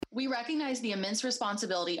We recognize the immense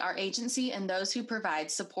responsibility our agency and those who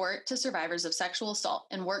provide support to survivors of sexual assault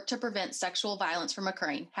and work to prevent sexual violence from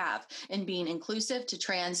occurring have in being inclusive to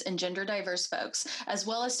trans and gender diverse folks, as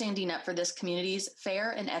well as standing up for this community's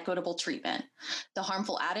fair and equitable treatment. The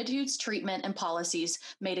harmful attitudes, treatment, and policies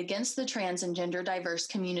made against the trans and gender diverse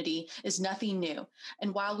community is nothing new.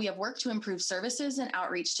 And while we have worked to improve services and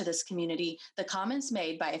outreach to this community, the comments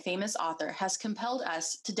made by a famous author has compelled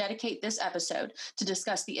us to dedicate this episode to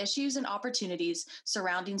discuss the issues and opportunities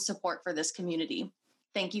surrounding support for this community.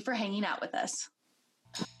 Thank you for hanging out with us.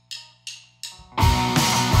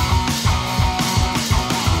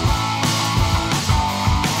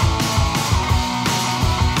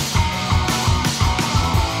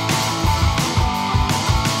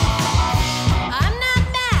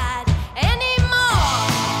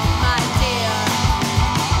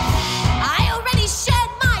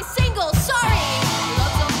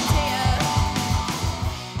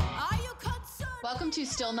 Welcome to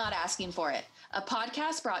Still Not Asking for It, a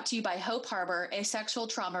podcast brought to you by Hope Harbor, a sexual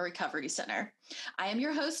trauma recovery center. I am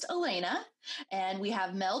your host, Elena, and we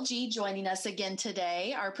have Mel G joining us again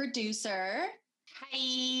today, our producer.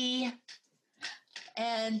 Hi.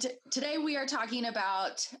 And today we are talking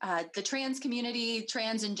about the trans community,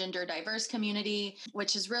 trans and gender diverse community,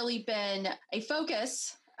 which has really been a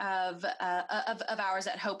focus of ours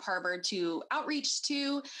at Hope Harbor to outreach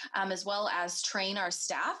to, as well as train our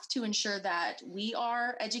staff to ensure that we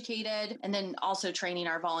are educated, and then also training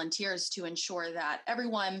our volunteers to ensure that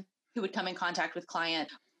everyone who would come in contact with client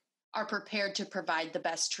are prepared to provide the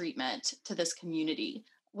best treatment to this community.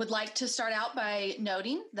 Would like to start out by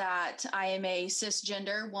noting that I am a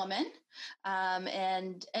cisgender woman,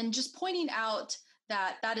 and just pointing out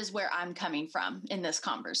that that is where I'm coming from in this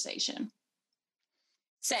conversation.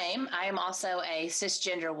 Same. I am also a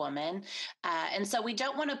cisgender woman. And so we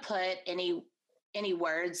don't want to put any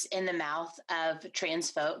words in the mouth of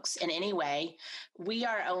trans folks in any way. We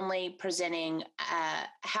are only presenting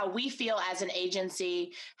how we feel as an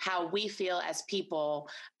agency, how we feel as people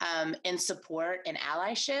in support and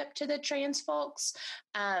allyship to the trans folks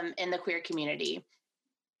in the queer community.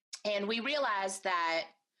 And we realize that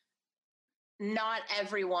not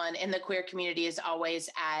everyone in the queer community is always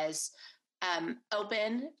as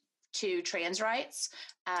open to trans rights,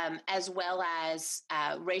 as well as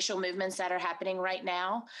racial movements that are happening right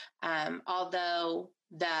now. Although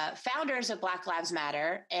the founders of Black Lives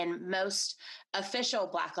Matter and most official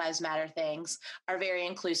Black Lives Matter things are very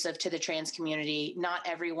inclusive to the trans community, not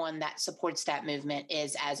everyone that supports that movement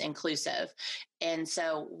is as inclusive. And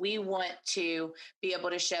so we want to be able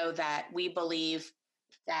to show that we believe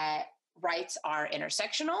that rights are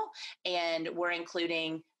intersectional, and we're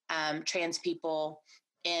including trans people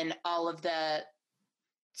in all of the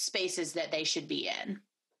spaces that they should be in.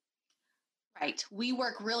 Right. We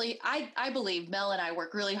work really, I believe Mel and I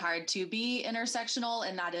work really hard to be intersectional,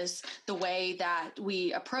 and that is the way that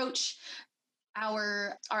we approach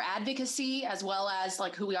our advocacy, as well as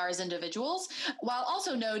like who we are as individuals, while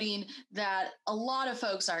also noting that a lot of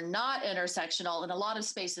folks are not intersectional and a lot of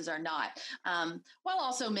spaces are not, while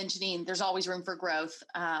also mentioning there's always room for growth.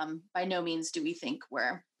 By no means do we think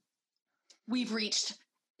we've reached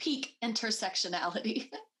peak intersectionality.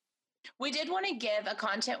 We did want to give a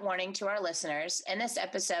content warning to our listeners. In this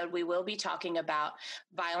episode, we will be talking about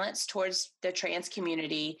violence towards the trans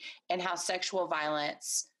community and how sexual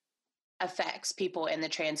violence affects people in the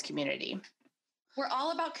trans community. We're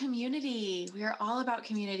all about community. We are all about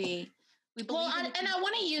community. I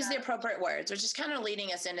want to use the appropriate words, which is kind of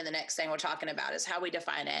leading us into the next thing we're talking about is how we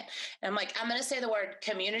define it. And I'm going to say the word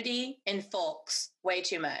community and folks way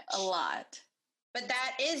too much. A lot. But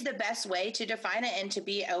that is the best way to define it and to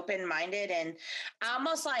be open-minded. And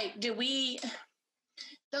almost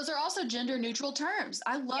those are also gender neutral terms.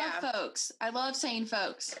 I love folks. I love saying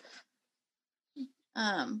folks.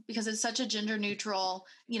 Because it's such a gender neutral,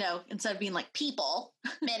 instead of being like people,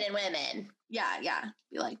 men and women. Yeah.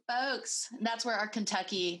 Be like folks. And that's where our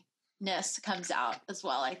Kentucky-ness comes out as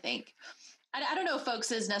well, I think. I don't know if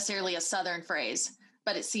folks is necessarily a Southern phrase,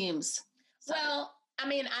 but it seems Southern. Well, I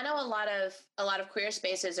mean, I know a lot of queer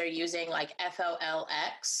spaces are using like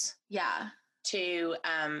FOLX. Yeah. To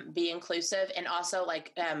be inclusive, and also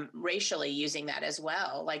racially using that as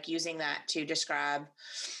well, like using that to describe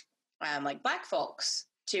like Black folks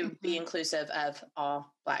to be inclusive of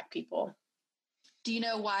all Black people. Do you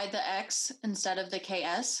know why the X instead of the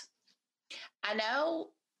KS? I know.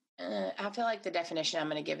 I feel like the definition I'm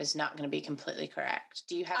going to give is not going to be completely correct.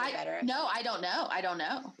 Do you have a better? No, I don't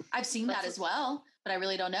know. I've seen that as well, but I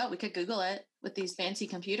really don't know. We could Google it with these fancy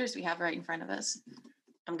computers we have right in front of us.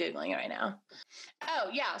 I'm Googling it right now. Oh,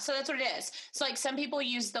 yeah. So that's what it is. So like some people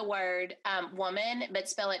use the word woman, but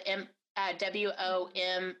spell it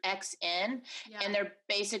WOMXN. Yeah. And they're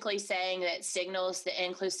basically saying that it signals the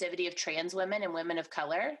inclusivity of trans women and women of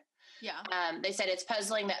color. Yeah. They said it's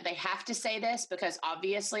puzzling that they have to say this because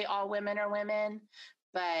obviously all women are women,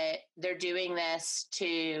 but they're doing this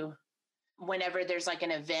to whenever there's like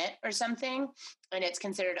an event or something and it's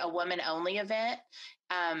considered a woman only event.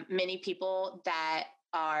 Many people that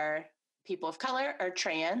are people of color or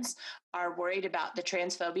trans are worried about the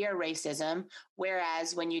transphobia or racism.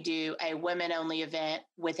 Whereas when you do a women only event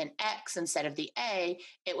with an X instead of the A,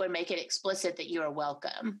 it would make it explicit that you are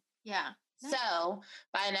welcome. Yeah. So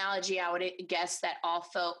by analogy, I would guess that all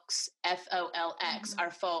folks, FOLX, are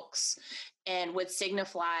folks and would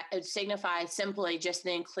signify simply just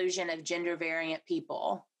the inclusion of gender variant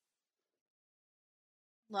people.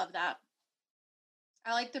 Love that.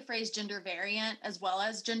 I like the phrase gender variant as well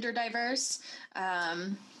as gender diverse.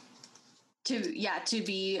 To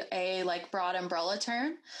be a like broad umbrella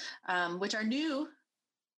term, which are new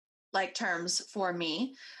like terms for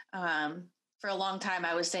me. For a long time,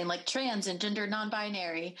 I was saying like trans and gender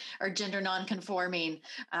non-binary or gender non-conforming,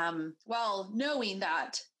 while knowing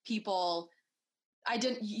that I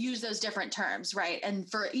didn't use those different terms, right? And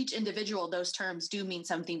for each individual, those terms do mean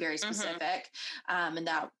something very specific, and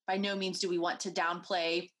that by no means do we want to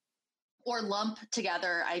downplay or lump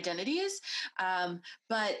together identities.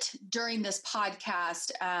 But during this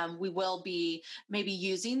podcast, we will be maybe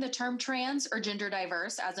using the term trans or gender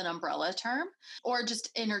diverse as an umbrella term, or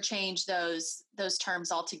just interchange those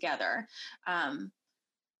terms altogether.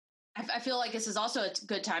 I feel like this is also a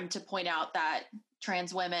good time to point out that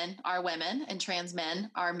trans women are women and trans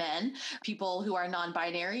men are men. People who are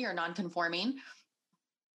non-binary or non-conforming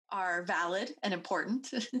are valid and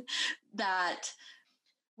important. That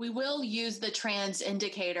we will use the trans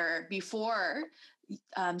indicator before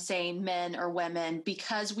saying men or women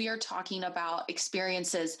because we are talking about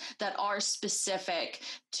experiences that are specific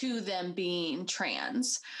to them being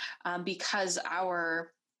trans, because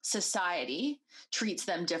our society treats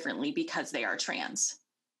them differently because they are trans.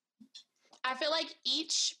 I feel like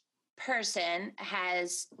each person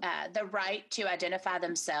has the right to identify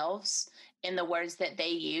themselves in the words that they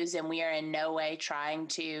use, and we are in no way trying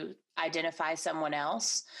to identify someone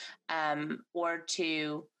else or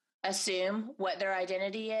to assume what their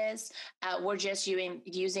identity is. We're just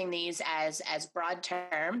using these as broad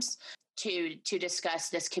terms to discuss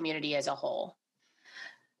this community as a whole.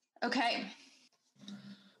 Okay.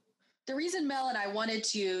 The reason Mel and I wanted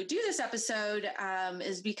to do this episode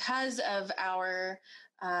is because of our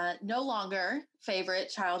no longer favorite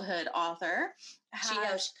childhood author.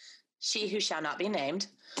 She who shall not be named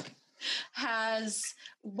has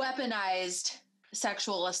weaponized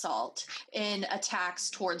sexual assault in attacks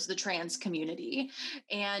towards the trans community.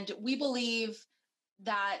 And we believe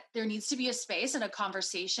that there needs to be a space and a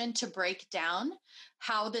conversation to break down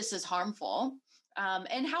how this is harmful,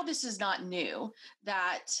 and how this is not new,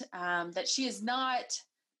 that she's not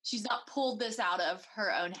pulled this out of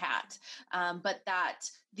her own hat, but that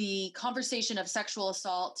the conversation of sexual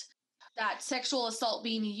assault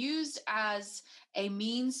being used as a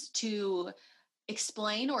means to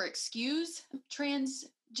explain or excuse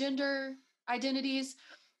transgender identities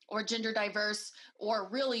or gender diverse, or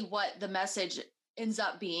really what the message ends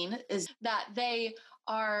up being is that they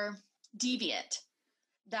are deviant,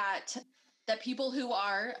 that people who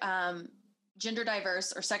are gender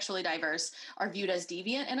diverse or sexually diverse are viewed as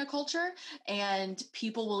deviant in a culture, and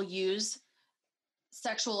people will use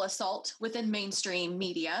sexual assault within mainstream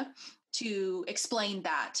media to explain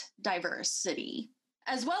that diversity,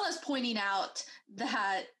 as well as pointing out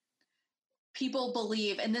that people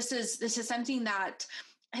believe, and this is something that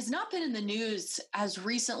has not been in the news as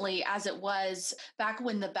recently as it was back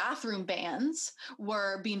when the bathroom bans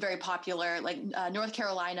were being very popular. Like North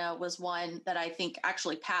Carolina was one that I think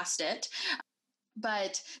actually passed it.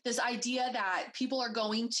 But this idea that people are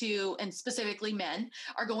going to, and specifically men,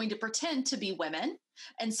 are going to pretend to be women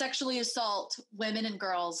and sexually assault women and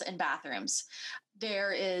girls in bathrooms.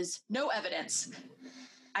 There is no evidence.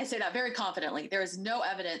 I say that very confidently. There is no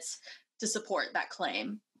evidence to support that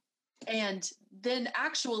claim. And then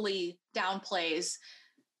actually downplays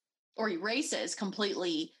or erases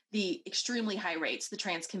completely the extremely high rates the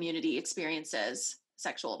trans community experiences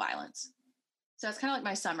sexual violence. So that's kind of like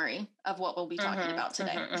my summary of what we'll be talking about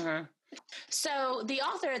today. So the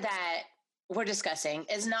author that we're discussing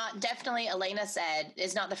is not, definitely, Elena said,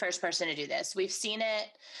 is not the first person to do this. We've seen it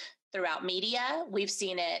throughout media. We've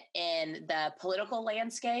seen it in the political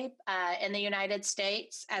landscape in the United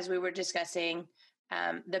States, as we were discussing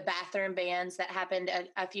the bathroom bans that happened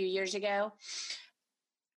a few years ago.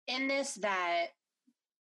 In this, that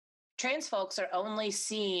trans folks are only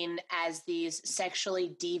seen as these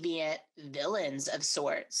sexually deviant villains of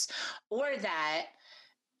sorts, or that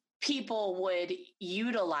people would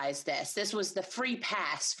utilize this. This was the free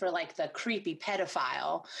pass for like the creepy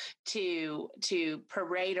pedophile to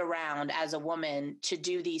parade around as a woman to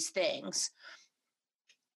do these things.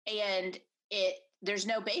 And there's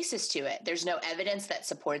no basis to it. There's no evidence that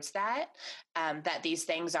supports that, that these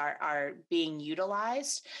things are being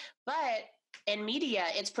utilized. But in media,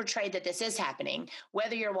 it's portrayed that this is happening,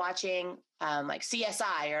 whether you're watching like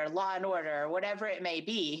CSI or Law and Order or whatever it may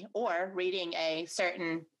be, or reading a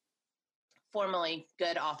certain formerly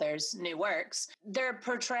good author's new works. They're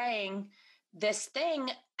portraying this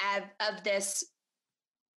thing of this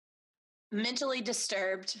mentally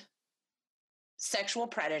disturbed sexual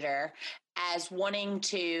predator as wanting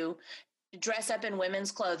to dress up in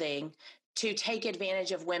women's clothing to take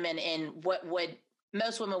advantage of women in what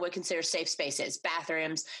most women would consider safe spaces,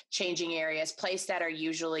 bathrooms, changing areas, places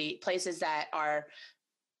that are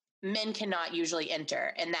men cannot usually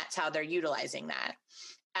enter. And that's how they're utilizing that.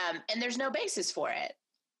 And there's no basis for it.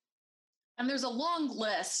 And there's a long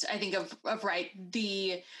list, I think, of right,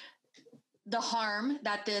 the harm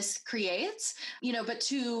that this creates, but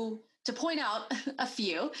to point out a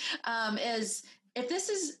few, is if this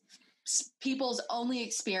is people's only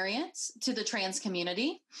experience to the trans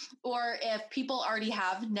community, or if people already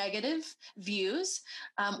have negative views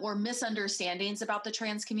or misunderstandings about the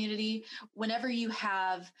trans community, whenever you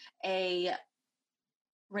have a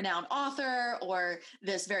renowned author or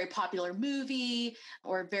this very popular movie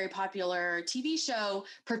or very popular TV show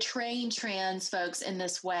portraying trans folks in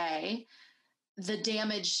this way, the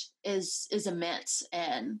damage is immense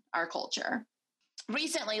in our culture.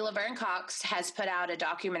 Recently, Laverne Cox has put out a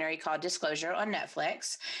documentary called Disclosure on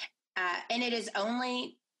Netflix, and it is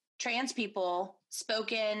only trans people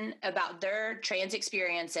spoken about their trans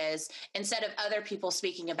experiences instead of other people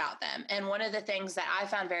speaking about them. And one of the things that I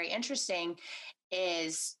found very interesting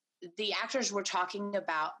is the actors were talking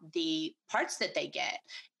about the parts that they get,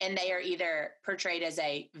 and they are either portrayed as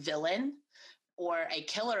a villain or a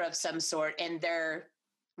killer of some sort, and their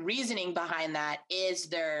reasoning behind that is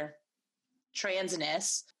their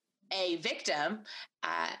transness. A victim,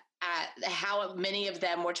 how many of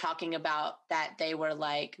them were talking about that they were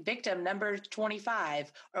like victim number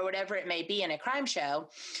 25 or whatever it may be in a crime show.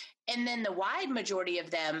 And then the wide majority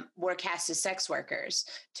of them were cast as sex workers,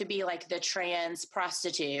 to be like the trans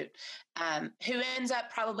prostitute, who ends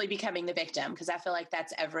up probably becoming the victim, because I feel like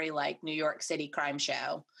that's every like New York City crime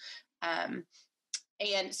show.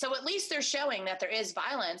 And so at least they're showing that there is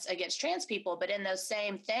violence against trans people, but in those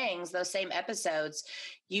same things, those same episodes,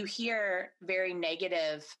 you hear very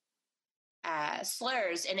negative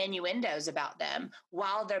slurs and innuendos about them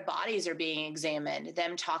while their bodies are being examined,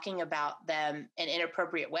 them talking about them in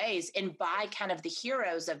inappropriate ways and by kind of the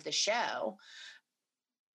heroes of the show.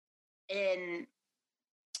 And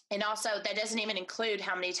also that doesn't even include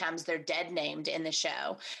how many times they're dead named in the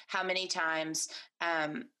show, how many times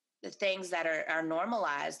the things that are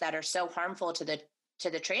normalized that are so harmful to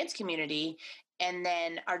the trans community. And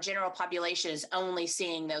then our general population is only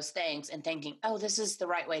seeing those things and thinking, oh, this is the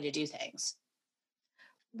right way to do things.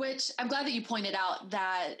 Which I'm glad that you pointed out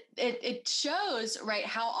that it shows, right,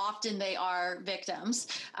 how often they are victims,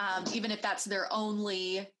 even if that's their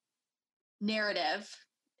only narrative,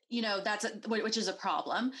 which is a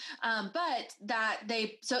problem. But that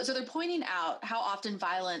so they're pointing out how often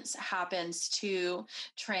violence happens to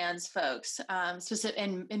trans folks, specific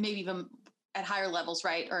and maybe even at higher levels,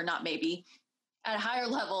 right? Or not maybe at higher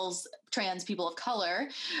levels, trans people of color,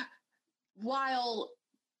 while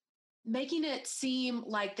making it seem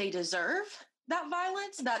like they deserve that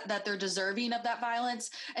violence, that they're deserving of that violence.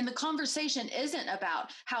 And the conversation isn't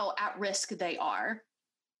about how at risk they are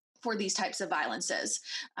for these types of violences.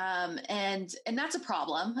 And that's a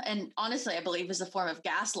problem. And honestly, I believe is a form of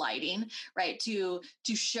gaslighting, right? To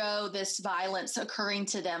show this violence occurring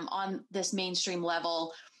to them on this mainstream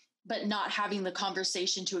level, but not having the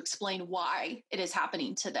conversation to explain why it is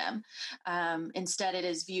happening to them. Instead, it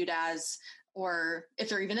is viewed as, or if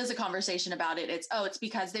there even is a conversation about it, it's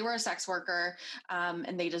because they were a sex worker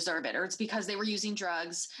and they deserve it, or it's because they were using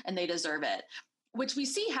drugs and they deserve it, which we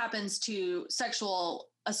see happens to sexual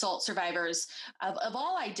assault survivors of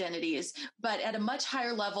all identities, but at a much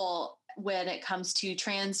higher level when it comes to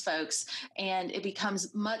trans folks. And it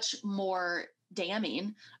becomes much more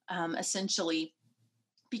damning, essentially,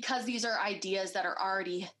 because these are ideas that are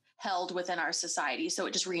already held within our society. So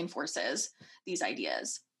it just reinforces these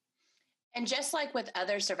ideas. And just like with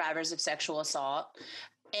other survivors of sexual assault,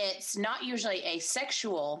 it's not usually a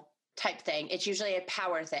sexual type thing. It's usually a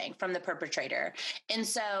power thing from the perpetrator. And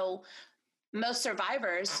so most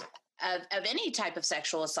survivors of any type of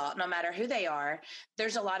sexual assault, no matter who they are,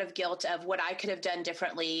 there's a lot of guilt of what I could have done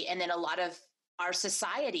differently. And then a lot of our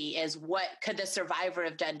society is what could the survivor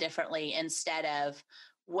have done differently instead of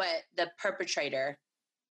what the perpetrator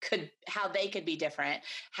how they could be different,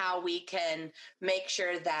 how we can make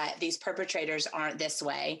sure that these perpetrators aren't this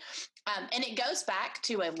way. And it goes back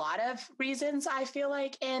to a lot of reasons, I feel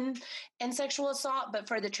like, in sexual assault, but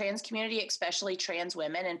for the trans community, especially trans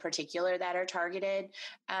women in particular that are targeted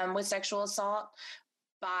with sexual assault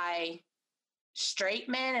by straight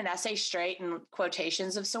men, and I say straight in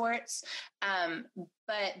quotations of sorts,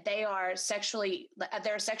 but they're a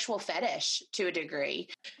sexual fetish to a degree.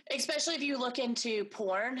 Especially if you look into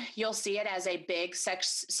porn, you'll see it as a big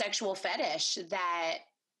sexual fetish that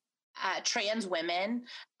trans women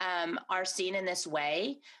are seen in this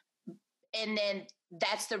way. And then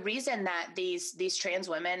that's the reason that these trans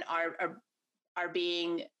women are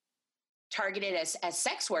being targeted as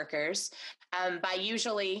sex workers by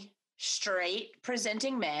usually straight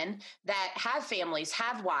presenting men that have families,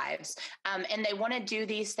 have wives, and they want to do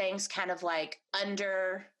these things kind of like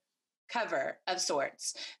under cover of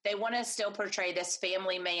sorts. They want to still portray this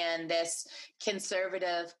family man, this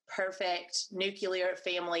conservative, perfect nuclear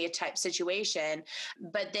family type situation,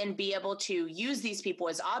 but then be able to use these people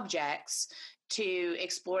as objects to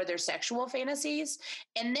explore their sexual fantasies.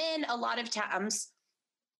 And then a lot of times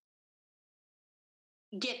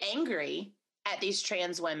get angry at these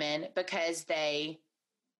trans women because they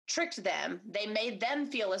tricked them. They made them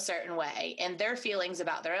feel a certain way, and their feelings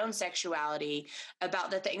about their own sexuality,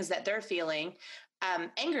 about the things that they're feeling,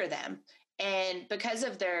 anger them. And because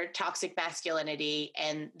of their toxic masculinity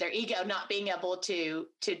and their ego not being able to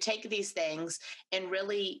take these things and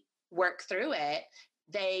really work through it,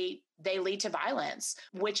 they lead to violence,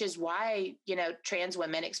 which is why, trans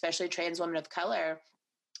women, especially trans women of color,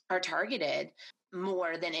 are targeted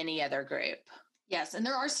more than any other group. Yes, and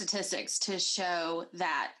there are statistics to show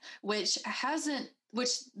that, which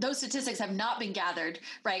those statistics have not been gathered,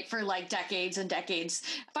 right, for like decades and decades.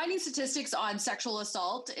 Finding statistics on sexual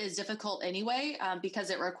assault is difficult anyway, because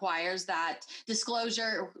it requires that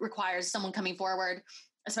disclosure, requires someone coming forward,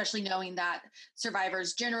 especially knowing that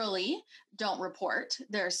survivors generally don't report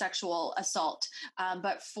their sexual assault.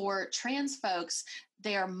 But for trans folks,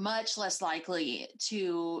 they are much less likely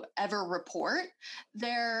to ever report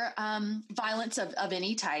their violence of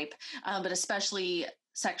any type, but especially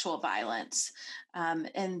sexual violence.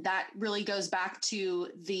 And that really goes back to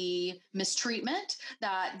the mistreatment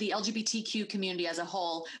that the LGBTQ community as a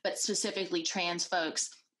whole, but specifically trans folks,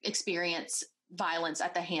 experience violence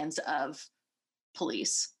at the hands of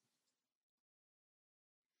police.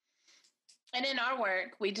 And in our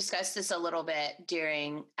work, we discussed this a little bit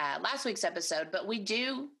during last week's episode, but we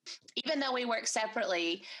do, even though we work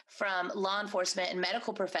separately from law enforcement and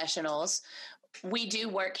medical professionals, we do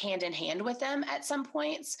work hand in hand with them at some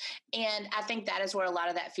points. And I think that is where a lot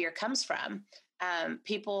of that fear comes from.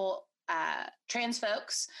 Trans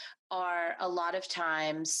folks are a lot of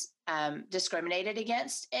times discriminated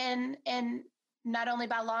against and not only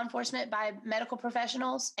by law enforcement, by medical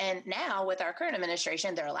professionals. And now with our current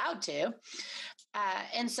administration, they're allowed to.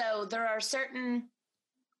 And so there are certain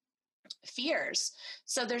fears.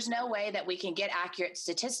 So there's no way that we can get accurate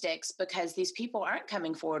statistics because these people aren't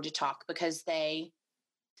coming forward to talk because they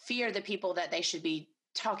fear the people that they should be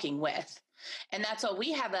talking with. And that's what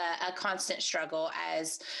we have a constant struggle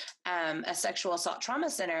as a sexual assault trauma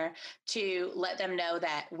center to let them know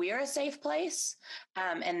that we're a safe place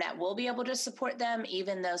and that we'll be able to support them,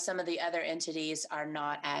 even though some of the other entities are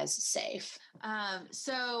not as safe.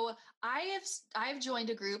 So I've joined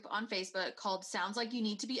a group on Facebook called Sounds Like You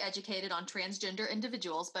Need to Be Educated on Transgender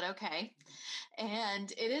Individuals, but okay.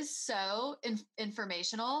 And it is so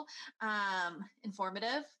informational,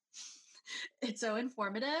 informative. It's so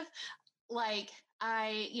informative. Like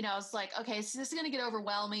I was like, okay, so this is going to get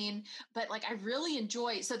overwhelming, but like, I really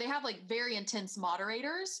enjoy, so they have like very intense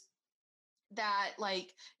moderators that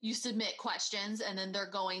like you submit questions and then they're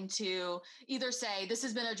going to either say, this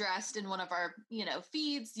has been addressed in one of our,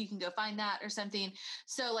 feeds, you can go find that or something.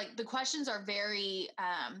 So like the questions are very,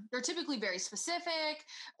 they're typically very specific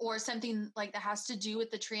or something like that has to do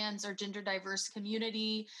with the trans or gender diverse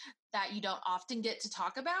community that you don't often get to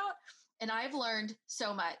talk about. And I've learned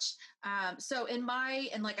so much. So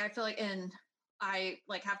I feel like, and I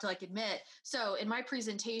like have to like admit, so in my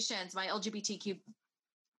presentations, my LGBTQ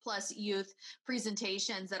plus youth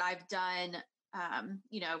presentations that I've done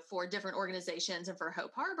for different organizations and for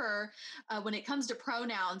Hope Harbor, when it comes to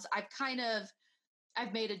pronouns,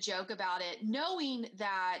 I've made a joke about it, knowing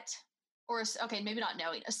that, or okay, maybe not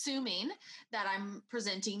knowing, assuming that I'm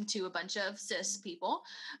presenting to a bunch of cis people,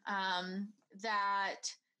 that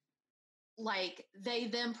like they,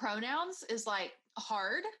 them pronouns is like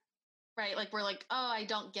hard, right? Like we're like, oh, I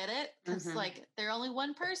don't get it because like they're only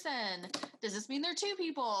one person. Does this mean they're two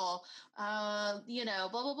people? Blah,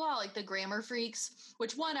 blah, blah. Like the grammar freaks,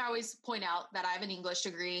 which one I always point out that I have an English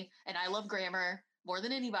degree and I love grammar more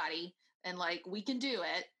than anybody. And like, we can do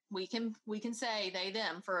it. We can say they,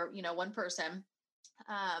 them for, one person.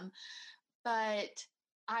 But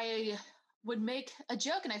I would make a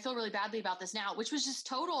joke, and I feel really badly about this now, which was just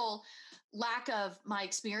total lack of my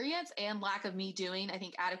experience and lack of me doing, I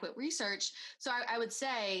think, adequate research. So I would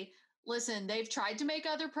say, listen, they've tried to make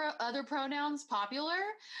other pronouns popular,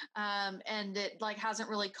 and it like hasn't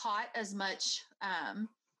really caught as much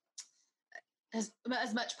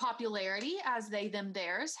as much popularity as they, them,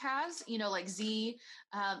 theirs has. Like Z,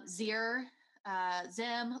 Zir,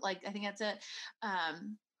 Zim, like I think that's it.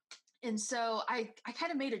 And so I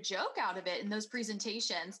kind of made a joke out of it in those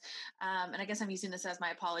presentations. And I guess I'm using this as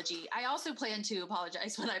my apology. I also plan to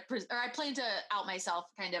apologize when I plan to out myself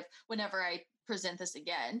kind of whenever I present this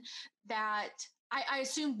again, that I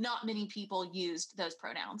assumed not many people used those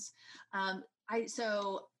pronouns.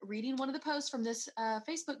 So reading one of the posts from this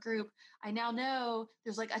Facebook group, I now know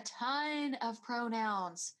there's like a ton of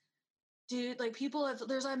pronouns. Dude, like people have,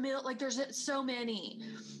 there's so many.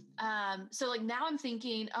 So like now I'm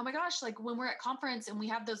thinking, oh my gosh, like when we're at conference and we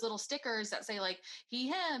have those little stickers that say like he,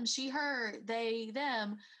 him, she, her, they,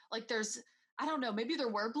 them, like I don't know, maybe there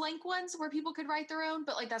were blank ones where people could write their own,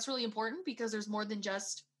 but like that's really important because there's more than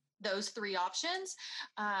just those three options.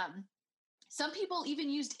 Some people even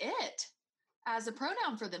used it as a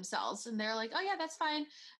pronoun for themselves. And they're like, oh yeah, that's fine.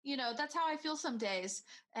 That's how I feel some days.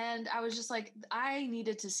 And I was just like, I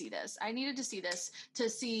needed to see this. To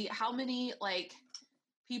see how many like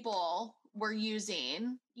people were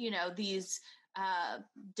using, these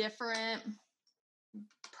different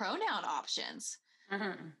pronoun options.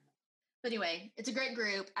 But anyway, it's a great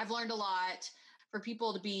group. I've learned a lot for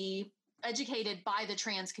people to be educated by the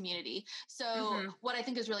trans community. So what I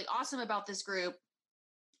think is really awesome about this group,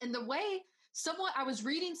 and the way I was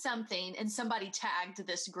reading something and somebody tagged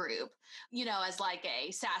this group, as like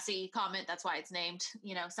a sassy comment. That's why it's named,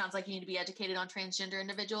 sounds like you need to be educated on transgender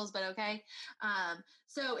individuals, but okay.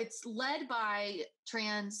 So it's led by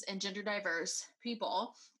trans and gender diverse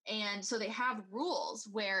people. And so they have rules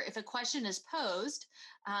where if a question is posed,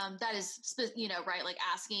 that is, right, like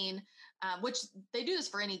asking, which they do this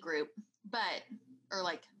for any group, or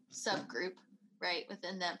like subgroup, right,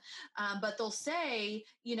 within them. But they'll say,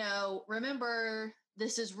 remember,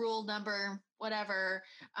 this is rule number whatever.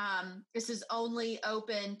 This is only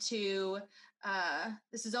open to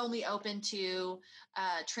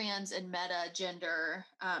trans and meta gender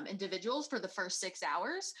individuals for the first 6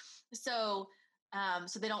 hours. So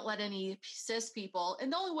they don't let any cis people.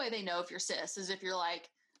 And the only way they know if you're cis is if you're like,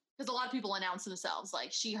 because a lot of people announce themselves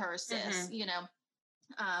like she, her, cis,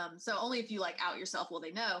 so only if you like out yourself will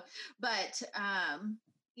they know. But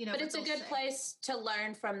but it's a good place to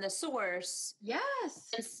learn from the source. Yes.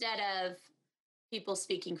 Instead of people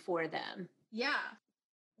speaking for them. Yeah.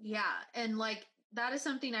 And like that is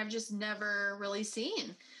something I've just never really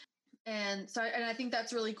seen. And so I think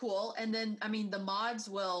that's really cool. And then the mods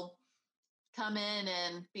will come in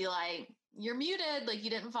and be like, you're muted, like you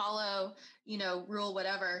didn't follow, rule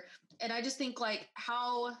whatever. And I just think like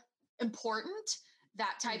how important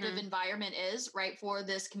that type of environment is, right, for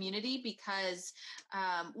this community, because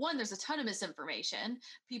one, there's a ton of misinformation.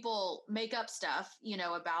 People make up stuff,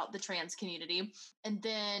 about the trans community, and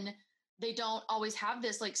then they don't always have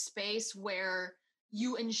this like space where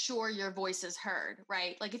you ensure your voice is heard,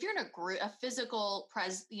 right? Like if you're in a physical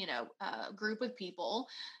group of people,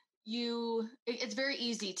 it's very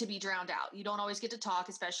easy to be drowned out. You don't always get to talk,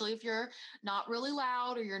 especially if you're not really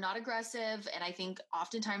loud or you're not aggressive. And I think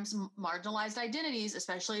oftentimes marginalized identities,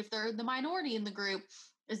 especially if they're the minority in the group,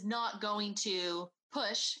 is not going to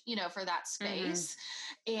push, for that space.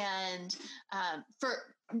 And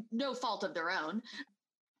for no fault of their own,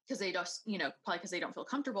 because they just, probably because they don't feel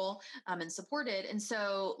comfortable and supported. And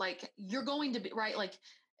so like, you're going to be right. Like,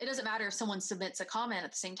 it doesn't matter if someone submits a comment at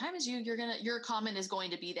the same time as you, your comment is going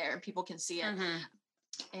to be there and people can see it.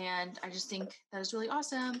 And I just think that is really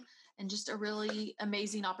awesome and just a really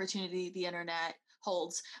amazing opportunity the internet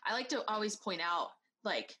holds. I like to always point out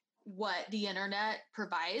like what the internet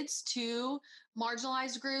provides to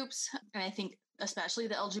marginalized groups. And I think especially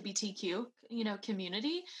the LGBTQ,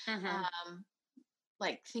 community.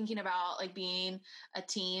 like thinking about like being a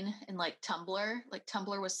teen and like Tumblr. Like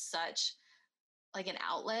Tumblr was such like an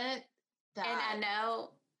outlet that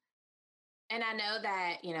and I know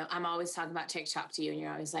that, you know, I'm always talking about TikTok to you and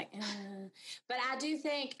you're always like, but I do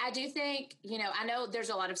think, you know, I know there's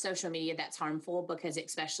a lot of social media that's harmful because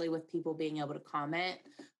especially with people being able to comment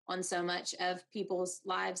on so much of people's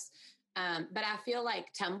lives. But I feel like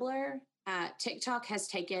TikTok has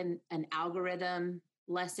taken an algorithm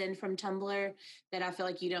lesson from Tumblr that I feel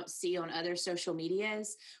like you don't see on other social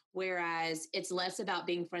medias. Whereas it's less about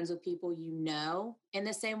being friends with people you know in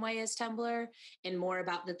the same way as Tumblr and more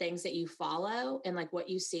about the things that you follow and like what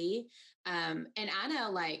you see. And I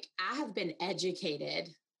know like I have been educated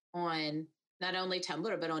on not only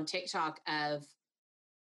Tumblr, but on TikTok of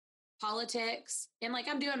politics. And like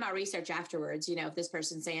I'm doing my research afterwards, you know, if this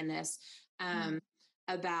person's saying this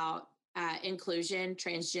about inclusion,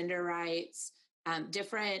 transgender rights,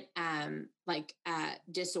 different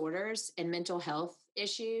disorders and mental health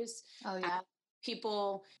issues. Oh yeah.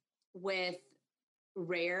 People with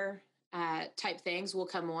rare type things will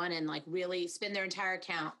come on and like really spend their entire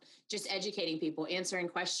account just educating people, answering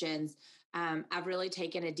questions. I've really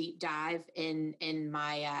taken a deep dive in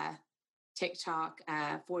my TikTok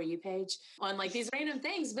For You page on like these random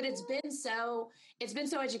things, but it's been so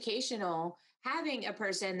educational having a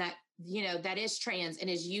person that, you know, that is trans and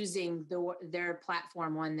is using their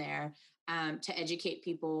platform on there to educate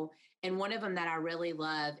people. And one of them that I really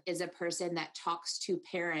love is a person that talks to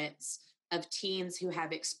parents of teens who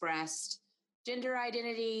have expressed gender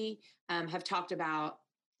identity, have talked about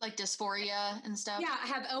like dysphoria and stuff. Yeah,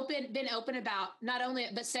 have been open about not only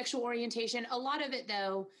but sexual orientation. A lot of it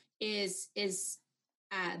though is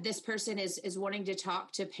this person is wanting to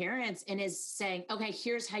talk to parents and is saying, okay,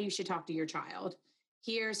 here's how you should talk to your child.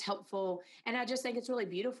 Here's helpful. And I just think it's really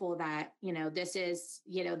beautiful that, you know, this is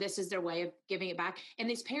their way of giving it back. And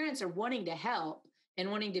these parents are wanting to help and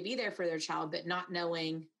wanting to be there for their child, but not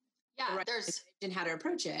knowing and how to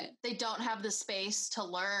approach it. They don't have the space to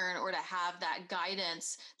learn or to have that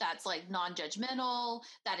guidance that's like non-judgmental,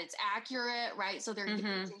 that it's accurate, right? So they're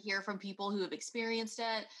getting to hear from people who have experienced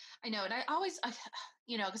it. I know. And I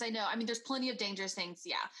you know, because I know, I mean, there's plenty of dangerous things,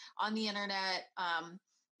 on the internet,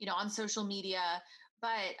 you know, on social media, but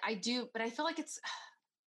I feel like it's,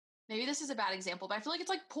 maybe this is a bad example, but I feel like it's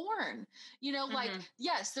like porn, you know, like,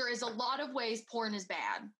 yes, there is a lot of ways porn is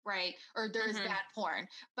bad, right? Or there is bad porn,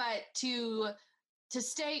 but to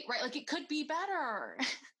state, right, like it could be better.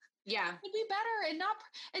 Yeah. It could be better and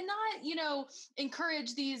not, you know,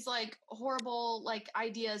 encourage these like horrible like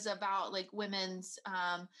ideas about like women's,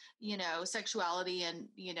 you know, sexuality and,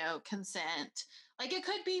 you know, consent. Like it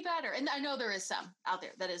could be better. And I know there is some out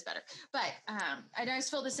there that is better, but I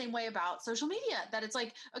just feel the same way about social media, that it's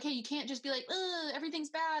like, okay, you can't just be like,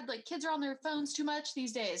 everything's bad. Like kids are on their phones too much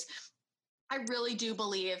these days. I really do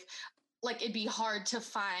believe like it'd be hard to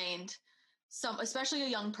find especially a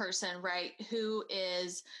young person, right, who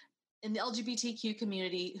is in the LGBTQ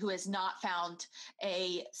community who has not found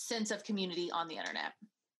a sense of community on the internet.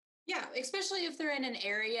 Yeah, especially if they're in an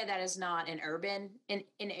area that is not an urban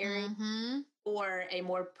area or a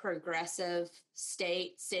more progressive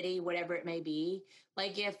state, city, whatever it may be.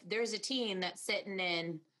 Like if there's a teen that's sitting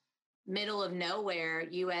in middle of nowhere,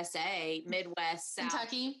 USA, Midwest, South,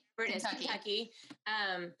 Kentucky.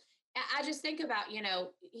 I just think about, you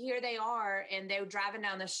know, here they are and they're driving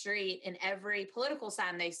down the street and every political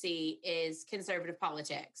sign they see is conservative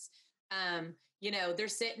politics. You know, they're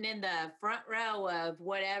sitting in the front row of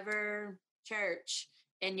whatever church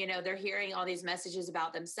and, you know, they're hearing all these messages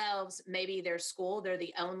about themselves. Maybe their school, they're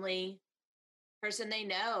the only person they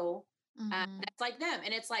know that's like them.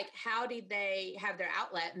 And it's like, how did they have their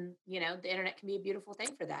outlet? And, you know, the internet can be a beautiful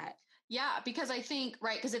thing for that. Yeah, because I think,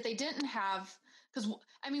 right, because if they didn't have, because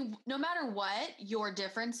I mean, no matter what your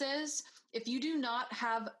difference is, if you do not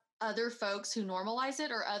have other folks who normalize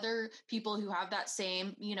it or other people who have that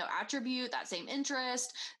same, you know, attribute, that same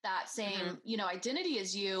interest, that same, you know, identity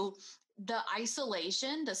as you, the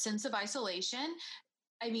isolation, the sense of isolation,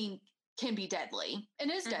 I mean, can be deadly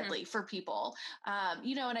and is deadly for people.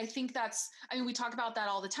 You know, and I think we talk about that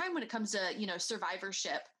all the time when it comes to, you know,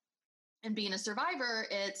 survivorship. And being a survivor,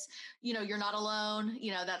 it's, you know, you're not alone.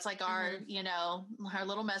 You know, that's like our, you know, our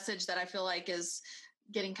little message that I feel like is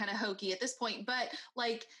getting kind of hokey at this point. But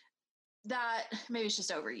like that, maybe it's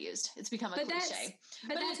just overused. It's become a cliche.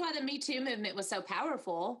 But that's why the Me Too movement was so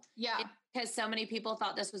powerful. Yeah. Because so many people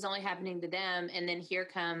thought this was only happening to them. And then here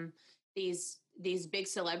come these big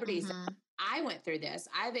celebrities. I went through this.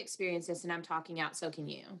 I've experienced this and I'm talking out. So can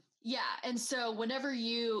you? Yeah. And so whenever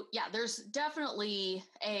there's definitely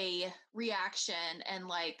a reaction and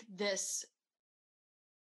like this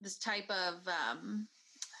this type of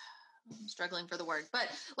I'm struggling for the word, but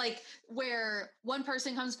like where one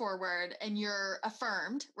person comes forward and you're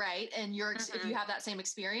affirmed, right? And you're, if you have that same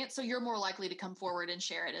experience, so you're more likely to come forward and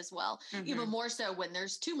share it as well. Even more so when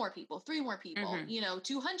there's 2 more people, 3 more people,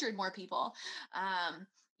 200 more people, and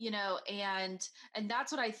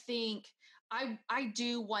that's what I think. I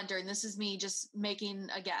do wonder, and this is me just making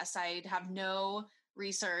a guess. I have no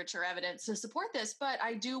research or evidence to support this, but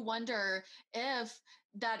I do wonder if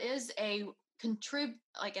that is a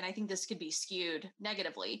and I think this could be skewed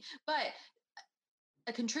negatively, but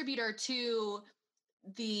a contributor to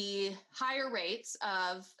the higher rates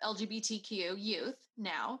of LGBTQ youth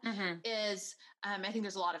now is, I think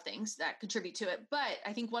there's a lot of things that contribute to it, but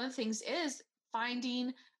I think one of the things is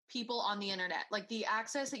finding people on the internet, like the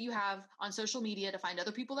access that you have on social media to find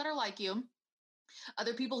other people that are like you,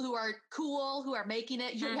 other people who are cool, who are making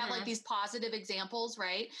it. You have like these positive examples,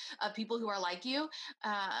 right? Of people who are like you,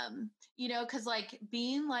 cause like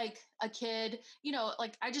being like a kid,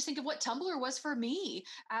 like I just think of what Tumblr was for me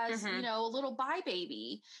as, a little bi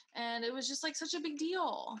baby. And it was just like such a big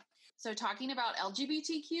deal. So talking about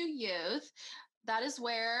LGBTQ youth, that is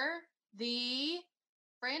where the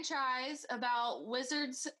franchise about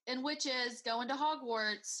wizards and witches going to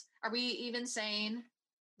Hogwarts. Are we even saying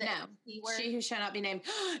no, she who shall not be named.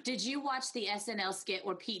 Did you watch the SNL skit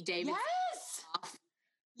where Pete Davidson?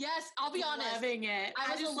 Yes, I'll be honest. Loving it.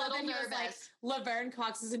 I was a little nervous. Like, Laverne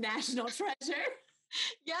Cox is a national treasure.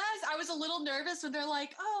 Yes, I was a little nervous when they're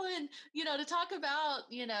like, oh, and, to talk about,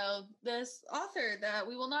 this author that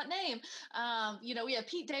we will not name, we have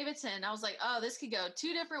Pete Davidson. I was like, oh, this could go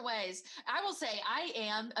 2 different ways. I will say I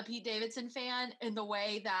am a Pete Davidson fan in the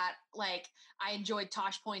way that, like, I enjoyed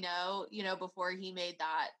Tosh.0, before he made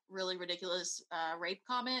that really ridiculous rape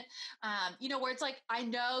comment, where it's like, I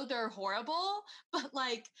know they're horrible, but,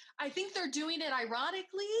 like, I think they're doing it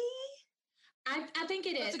ironically. I think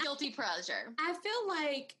it is. It's a guilty pleasure. I feel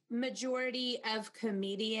like majority of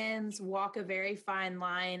comedians walk a very fine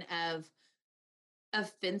line of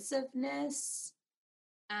offensiveness,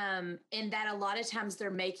 in that a lot of times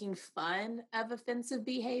they're making fun of offensive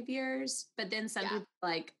behaviors, but then some people are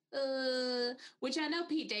like, which I know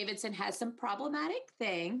Pete Davidson has some problematic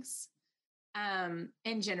things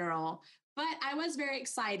in general. But I was very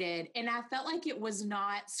excited, and I felt like it was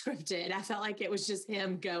not scripted. I felt like it was just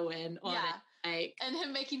him going on it. And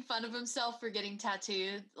him making fun of himself for getting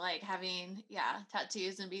tattooed, like having,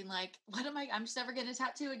 tattoos and being like, I'm just never getting a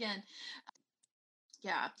tattoo again.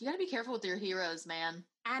 Yeah, you got to be careful with your heroes, man.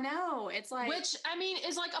 I know. It's like... Which, I mean,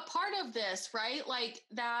 is like a part of this, right? Like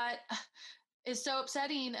that is so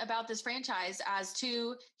upsetting about this franchise as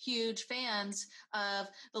 2 huge fans of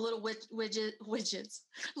the little widgets,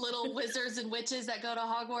 little wizards and witches that go to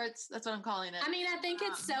Hogwarts. That's what I'm calling it. I mean, I think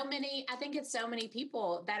it's so many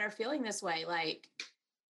people that are feeling this way. Like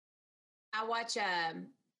I watch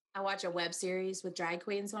a web series with drag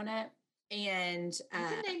queens on it, and you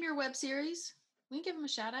can name your web series. We can give them a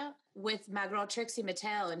shout out. With my girl Trixie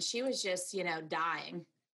Mattel, and she was just, dying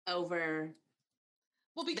over.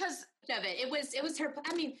 Well, because of it was her.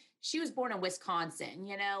 I mean, she was born in Wisconsin,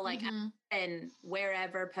 and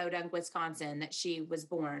wherever Podunk, Wisconsin, that she was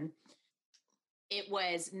born. It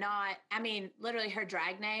was not. I mean, literally, her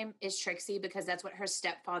drag name is Trixie because that's what her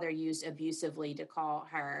stepfather used abusively to call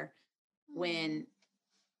her when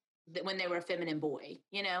they were a feminine boy.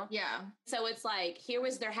 Yeah. So it's like, here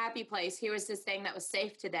was their happy place. Here was this thing that was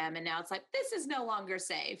safe to them, and now it's like, this is no longer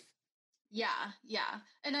safe. Yeah.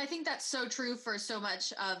 And I think that's so true for so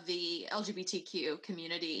much of the LGBTQ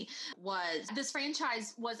community. This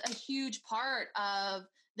franchise was a huge part of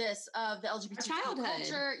the LGBTQ childhood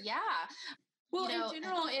culture. Yeah. Well, in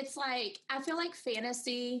general, it's like, I feel like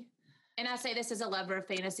fantasy, and I say this as a lover of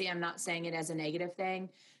fantasy, I'm not saying it as a negative thing.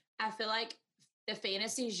 I feel like the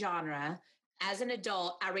fantasy genre, as an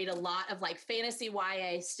adult, I read a lot of like fantasy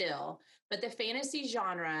YA still, but the fantasy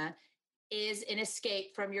genre is an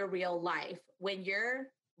escape from your real life. When your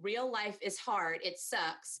real life is hard, it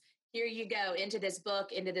sucks. Here you go into this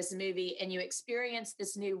book, into this movie, and you experience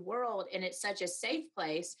this new world, and it's such a safe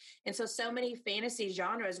place. And so many fantasy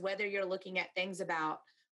genres, whether you're looking at things about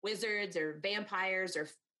wizards or vampires or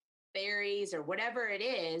fairies or whatever it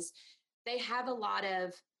is, they have a lot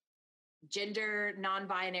of gender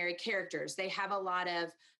non-binary characters. They have a lot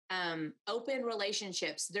of open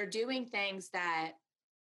relationships. They're doing things that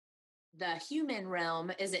the human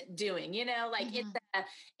realm isn't doing,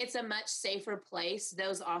 it's a much safer place.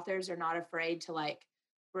 Those authors are not afraid to like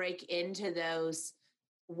break into those,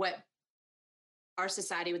 what our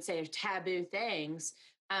society would say are taboo things.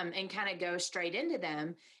 and kind of go straight into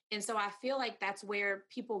them. And so I feel like that's where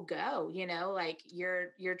people go, you know, like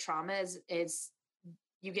your trauma is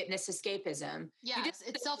you get this escapism. Yes,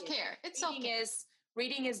 it's self-care. It's self-care.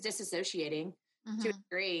 Reading is disassociating to a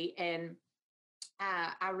degree. And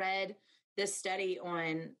I read this study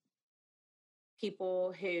on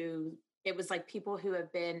people who, it was like people who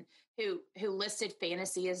have been, who listed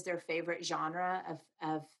fantasy as their favorite genre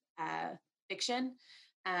of fiction.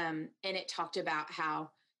 And it talked about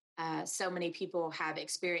how so many people have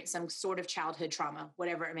experienced some sort of childhood trauma,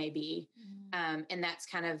 whatever it may be. And that's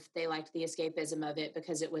kind of, they liked the escapism of it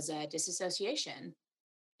because it was a disassociation.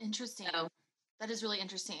 Interesting. So, that is really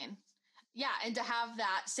interesting. Yeah. And to have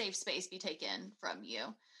that safe space be taken from you.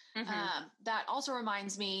 That also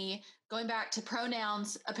reminds me, going back to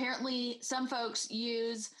pronouns, apparently some folks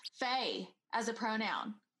use "fae" as a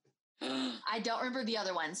pronoun. I don't remember the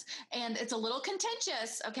other ones. And it's a little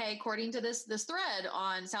contentious, okay, according to this thread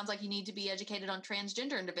on, sounds like you need to be educated on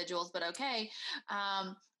transgender individuals, but okay.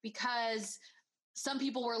 Because some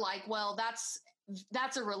people were like, well,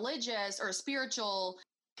 that's a religious or a spiritual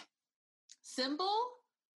symbol.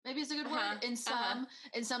 Maybe it's a good word in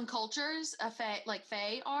some cultures,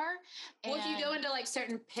 fae are. Well, if you go into like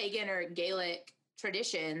certain pagan or Gaelic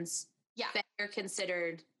traditions, fae are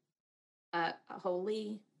considered a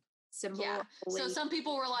holy symbol. Yeah. So some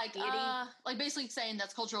people were like basically saying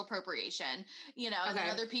that's cultural appropriation, you know, and then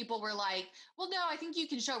other people were like, well, no, I think you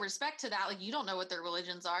can show respect to that. Like, you don't know what their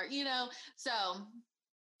religions are, you know? So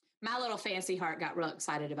my little fancy heart got real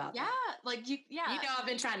excited about that. Like you know, I've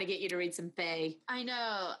been trying to get you to read some fae. I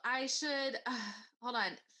know. I should, hold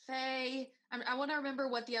on. Fae. I want to remember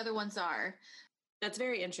what the other ones are. That's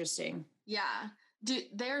very interesting. Yeah. Dude,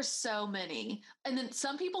 there's so many. And then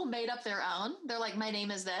some people made up their own. They're like, my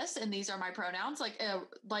name is this, and these are my pronouns,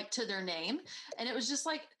 like to their name. And it was just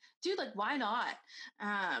like, dude, like, why not?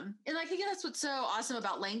 And I think that's what's so awesome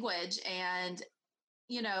about language. And,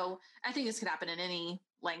 you know, I think this could happen in any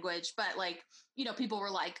language, but like, you know, people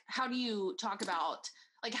were like, how do you talk about,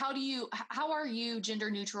 like, how are you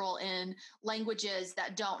gender neutral in languages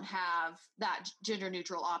that don't have that gender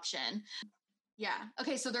neutral option? Yeah.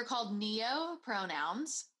 Okay. So they're called neo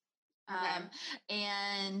pronouns.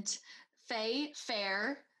 And fae,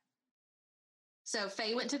 fair. So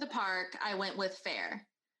Faye went to the park. I went with fair.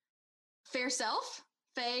 Fair self.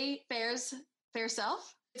 Faye, fair's fair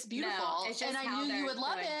self. It's beautiful. No, it's and I knew you would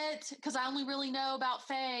love it because I only really know about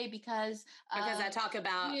Faye because I talk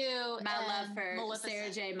about my love for Maleficent.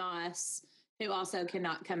 Sarah J. Maas, who also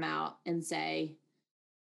cannot come out and say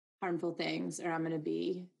harmful things or I'm going to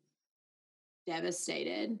be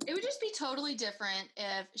devastated. It would just be totally different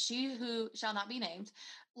if she who shall not be named,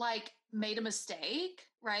 like, made a mistake,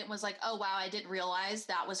 right? Was like, oh, wow, I didn't realize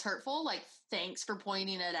that was hurtful. Like, thanks for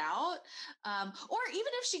pointing it out. Or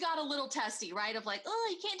even if she got a little testy, right? Of like, oh,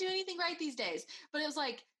 you can't do anything right these days. But it was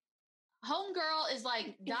like, homegirl is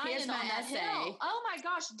like dying on that hill. Oh my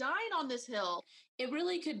gosh, dying on this hill. It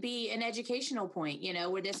really could be an educational point, you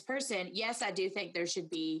know, where this person, yes, I do think there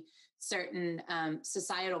should be certain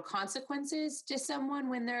societal consequences to someone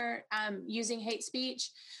when they're using hate speech.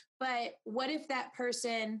 But what if that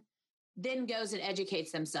person then goes and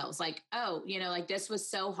educates themselves? Like, oh, you know, like this was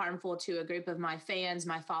so harmful to a group of my fans,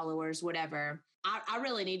 my followers, whatever. I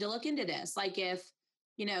really need to look into this. Like if,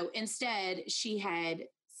 you know, instead she had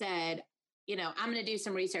said, you know, I'm going to do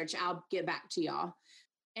some research. I'll get back to y'all.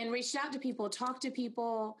 And reached out to people, talked to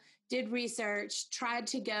people, did research, tried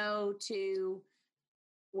to go to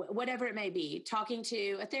whatever it may be, talking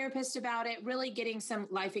to a therapist about it, really getting some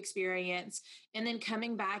life experience, and then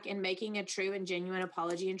coming back and making a true and genuine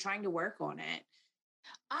apology and trying to work on it.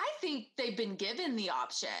 I think they've been given the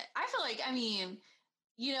option. I feel like, I mean,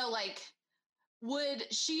 you know, like, would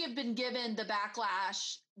she have been given the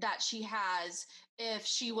backlash that she has if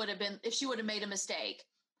she would have made a mistake?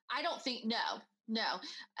 I don't think, no.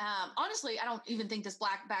 Honestly, I don't even think this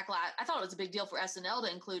black backlash, I thought it was a big deal for SNL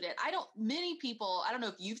to include it. I don't know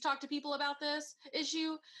if you've talked to people about this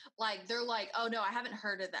issue. Like, they're like, oh no, I haven't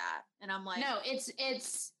heard of that. And I'm like, no,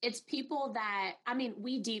 it's people that, I mean,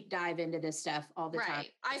 we deep dive into this stuff all the time.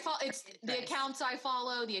 I follow, it's the accounts I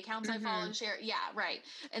follow, I follow, share. Yeah. Right.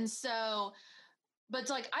 And so, but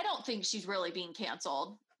it's like, I don't think she's really being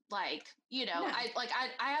canceled. Like, you know, no.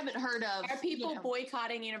 I haven't heard of. Are people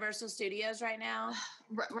boycotting Universal Studios right now?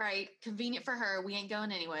 Right. Convenient for her. We ain't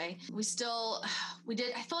going anyway. I feel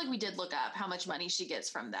like we did look up how much money she gets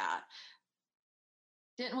from that.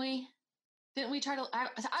 Didn't we try to,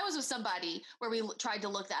 I was with somebody where we tried to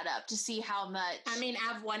look that up to see how much. I mean,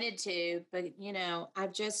 I've wanted to, but you know,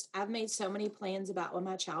 I've made so many plans about when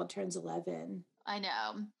my child turns 11. I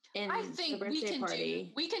know. I think we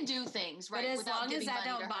can do things, right? But as long as I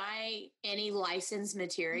don't buy any licensed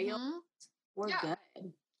material, we're good.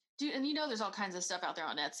 Dude, and there's all kinds of stuff out there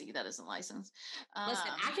on Etsy that isn't licensed.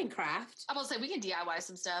 Listen, I can craft. I will say we can DIY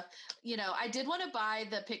some stuff. I did want to buy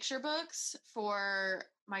the picture books for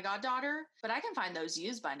my goddaughter, but I can find those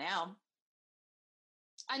used by now.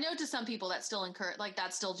 I know to some people that's still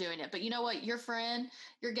that's still doing it. But you know what? Your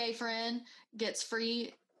gay friend gets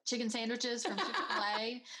free chicken sandwiches from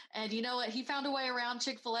Chick-fil-A. And you know what? He found a way around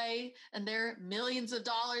Chick-fil-A and their millions of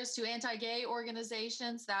dollars to anti-gay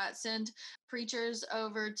organizations that send preachers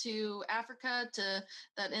over to Africa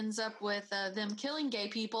that ends up with them killing gay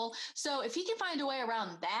people. So if he can find a way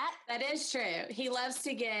around that. That is true. He loves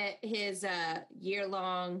to get his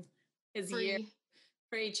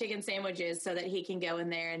free chicken sandwiches so that he can go in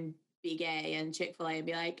there and be gay and Chick-fil-A and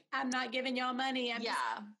be like, I'm not giving y'all money. I'm just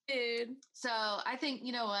food. So I think,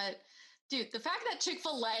 you know what, dude, the fact that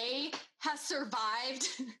Chick-fil-A has survived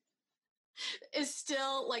is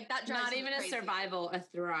still like that drives not even crazy. A survival, a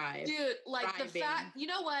thrive. Dude, like thriving. The fact, you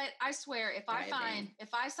know what, I swear if I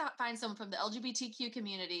find someone from the LGBTQ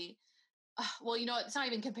community, well, you know what, it's not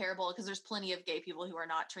even comparable because there's plenty of gay people who are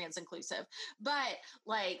not trans inclusive, but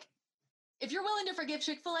like, if you're willing to forgive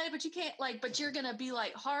Chick-fil-A, but you can't but you're going to be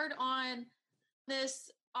hard on this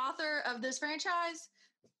author of this franchise,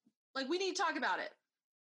 we need to talk about it.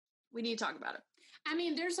 I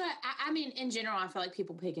mean, in general, I feel like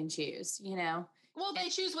people pick and choose, Well, they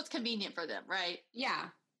choose what's convenient for them, right? Yeah.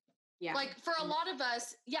 Yeah. For a lot of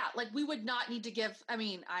us, we would not need to give, I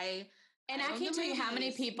can't tell you how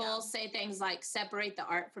many people say things like separate the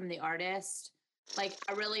art from the artist. I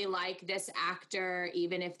really like this actor,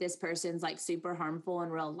 even if this person's super harmful in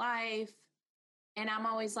real life. And I'm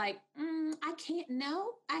always like, I can't. No,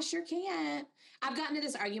 I sure can't. I've gotten to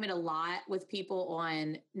this argument a lot with people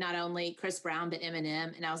on not only Chris Brown, but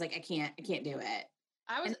Eminem. And I was like, I can't do it.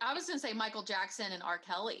 I was going to say Michael Jackson and R.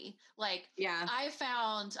 Kelly. I've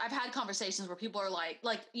had conversations where people are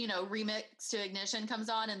Remix to Ignition comes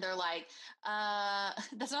on and they're like,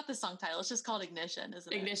 that's not the song title. It's just called Ignition,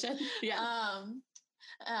 isn't it? Ignition. Yeah.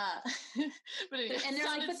 But anyway, and they're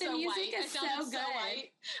like, but the music is so good.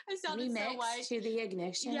 I sounded remix so white. To the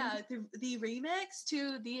Ignition. Yeah, the remix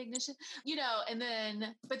to the Ignition. And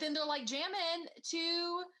then, but then they're jamming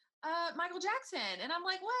to Michael Jackson, and I'm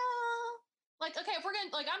like, well, okay, if we're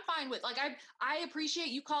gonna I'm fine with I appreciate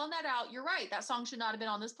you calling that out. You're right, that song should not have been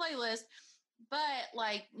on this playlist, but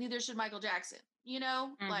neither should Michael Jackson.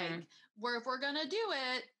 Where if we're gonna do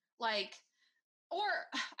it, or,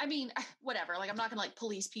 whatever, I'm not going to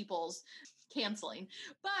police people's canceling,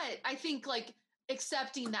 but I think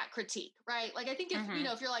accepting that critique, right? I think if,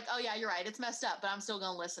 if you're oh yeah, you're right, it's messed up, but I'm still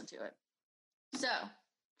going to listen to it. So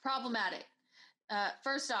problematic.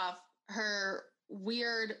 First off, her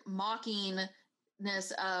weird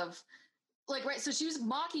mockingness of right. So she was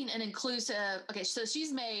mocking an inclusive. Okay. So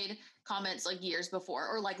she's made comments years before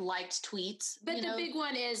or liked tweets. But the big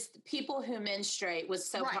one is people who menstruate was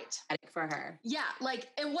so problematic for her. Yeah.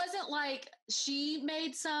 It wasn't she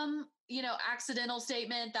made some, accidental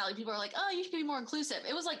statement that people are oh, you should be more inclusive.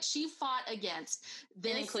 It was she fought against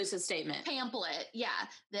this inclusive statement pamphlet. Yeah.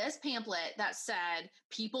 This pamphlet that said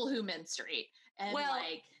people who menstruate and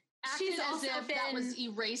acted as if that was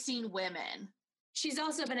erasing women. She's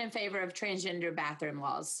also been in favor of transgender bathroom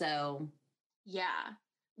laws. So yeah.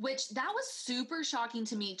 Which that was super shocking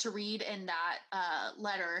to me to read in that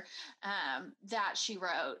letter that she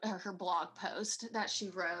wrote, or her blog post that she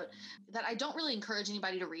wrote, that I don't really encourage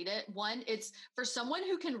anybody to read it. One, it's for someone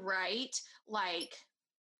who can write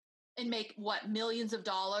and make millions of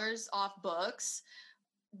dollars off books.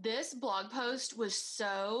 This blog post was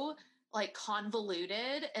so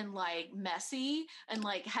convoluted and messy and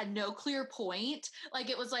had no clear point.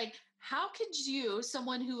 It was how could you,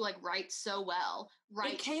 someone who writes so well,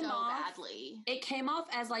 write so badly? It came off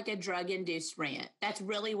as a drug-induced rant. That's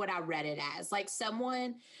really what I read it as.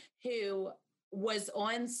 Someone who was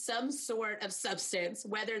on some sort of substance,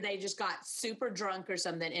 whether they just got super drunk or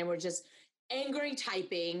something and were just angry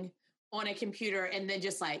typing on a computer and then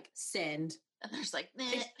just send. And there's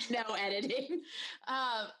no editing.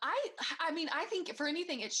 I think for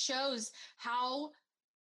anything, it shows how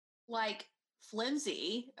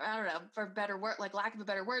flimsy, I don't know, for better word, lack of a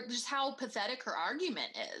better word, just how pathetic her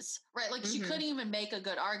argument is, right? She couldn't even make a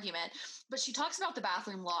good argument, but she talks about the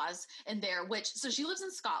bathroom laws in there, so she lives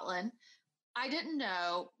in Scotland. I didn't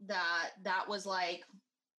know that was I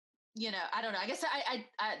don't know. I guess I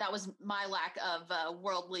that was my lack of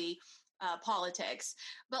worldly politics,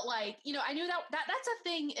 but like, you know, I knew that's a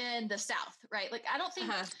thing in the South, right? Like,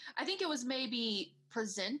 I think it was maybe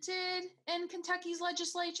presented in Kentucky's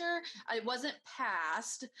legislature. It wasn't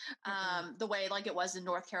passed the way like it was in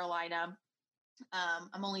North Carolina.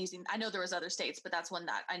 I'm only using, I know there was other states, but that's one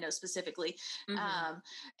that I know specifically.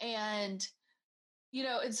 And, you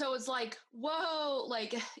know, and so it's like, whoa,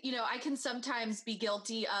 like, you know, I can sometimes be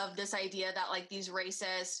guilty of this idea that like these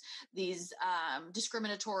racist, these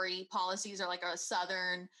discriminatory policies are like a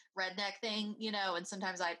Southern redneck thing, you know, and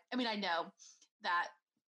sometimes I know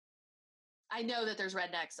that there's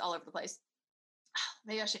rednecks all over the place.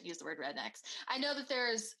 Maybe I shouldn't use the word rednecks. I know that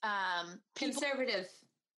there's conservative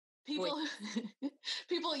people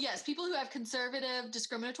who have conservative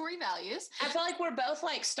discriminatory values. I feel like we're both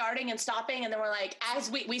like starting and stopping, and then we're like,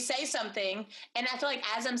 as we say something, and I feel like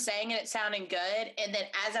as I'm saying it, it's sounding good, and then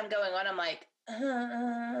as I'm going on, I'm like,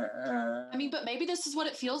 I mean, but maybe this is what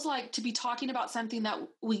it feels like to be talking about something that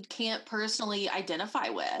we can't personally identify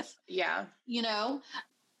with. Yeah. You know?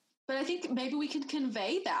 But I think maybe we can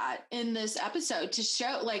convey that in this episode to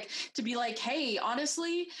show, like, to be like, hey,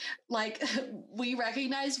 honestly, like, we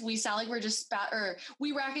recognize we sound like we're just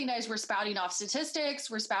we recognize we're spouting off statistics,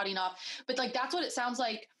 but like, that's what it sounds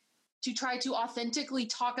like to try to authentically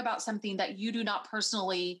talk about something that you do not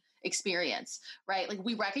personally experience, right? Like,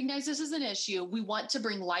 we recognize this is an issue. We want to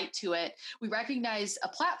bring light to it. We recognize a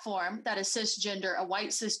platform that a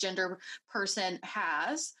white cisgender person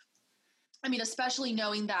has. I mean, especially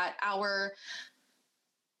knowing that our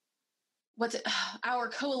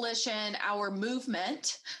coalition, our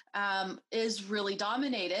movement is really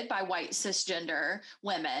dominated by white cisgender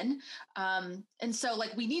women. And so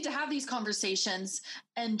like, we need to have these conversations,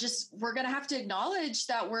 and we're going to have to acknowledge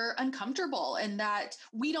that we're uncomfortable, and that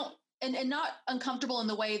we don't, and not uncomfortable in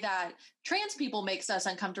the way that trans people makes us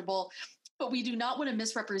uncomfortable, but we do not want to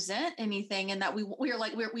misrepresent anything, and that we're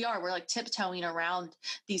like tiptoeing around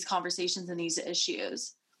these conversations and these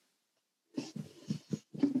issues.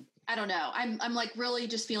 I don't know. I'm like really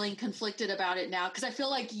just feeling conflicted about it now, because I feel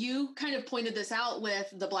like you kind of pointed this out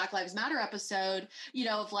with the Black Lives Matter episode, you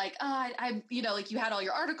know, of like, I you know, like you had all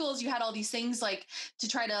your articles, you had all these things like to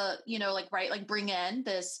try to, you know, like bring in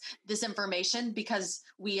this information, because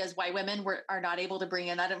we as white women are not able to bring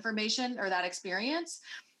in that information or that experience.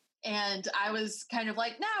 And I was kind of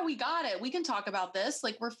like, nah, we got it. We can talk about this.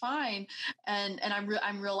 Like, we're fine. And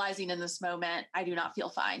I'm realizing in this moment, I do not feel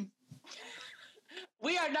fine.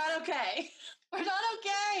 We are not okay. We're not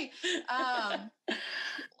okay. And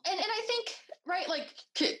I think, right, like,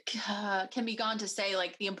 can be gone to say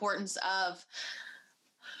like the importance of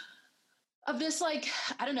this, like,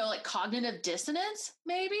 I don't know, like cognitive dissonance,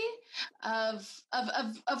 maybe of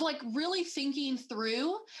like really thinking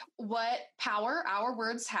through what power our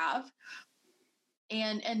words have,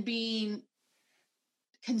 and being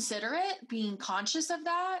considerate, being conscious of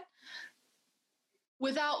that,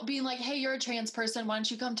 without being like, hey, you're a trans person, why don't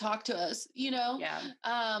you come talk to us, you know?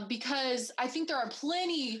 Yeah. Because I think there are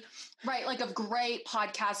plenty, right, like of great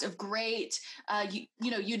podcasts, of great, you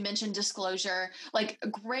know, you'd mentioned Disclosure, like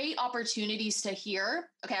great opportunities to hear.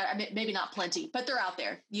 Okay, maybe not plenty, but they're out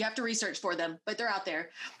there. You have to research for them, but they're out there.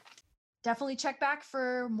 Definitely check back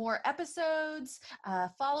for more episodes.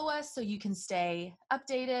 Follow us so you can stay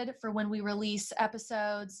updated for when we release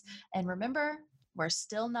episodes. And remember, we're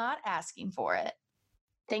still not asking for it.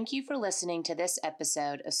 Thank you for listening to this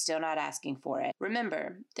episode of Still Not Asking for It.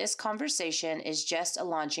 Remember, this conversation is just a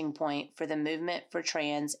launching point for the movement for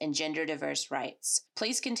trans and gender diverse rights.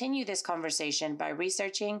 Please continue this conversation by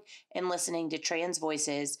researching and listening to trans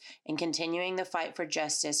voices and continuing the fight for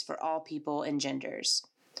justice for all people and genders.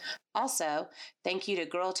 Also, thank you to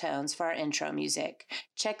Girl Tones for our intro music.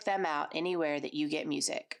 Check them out anywhere that you get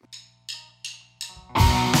music.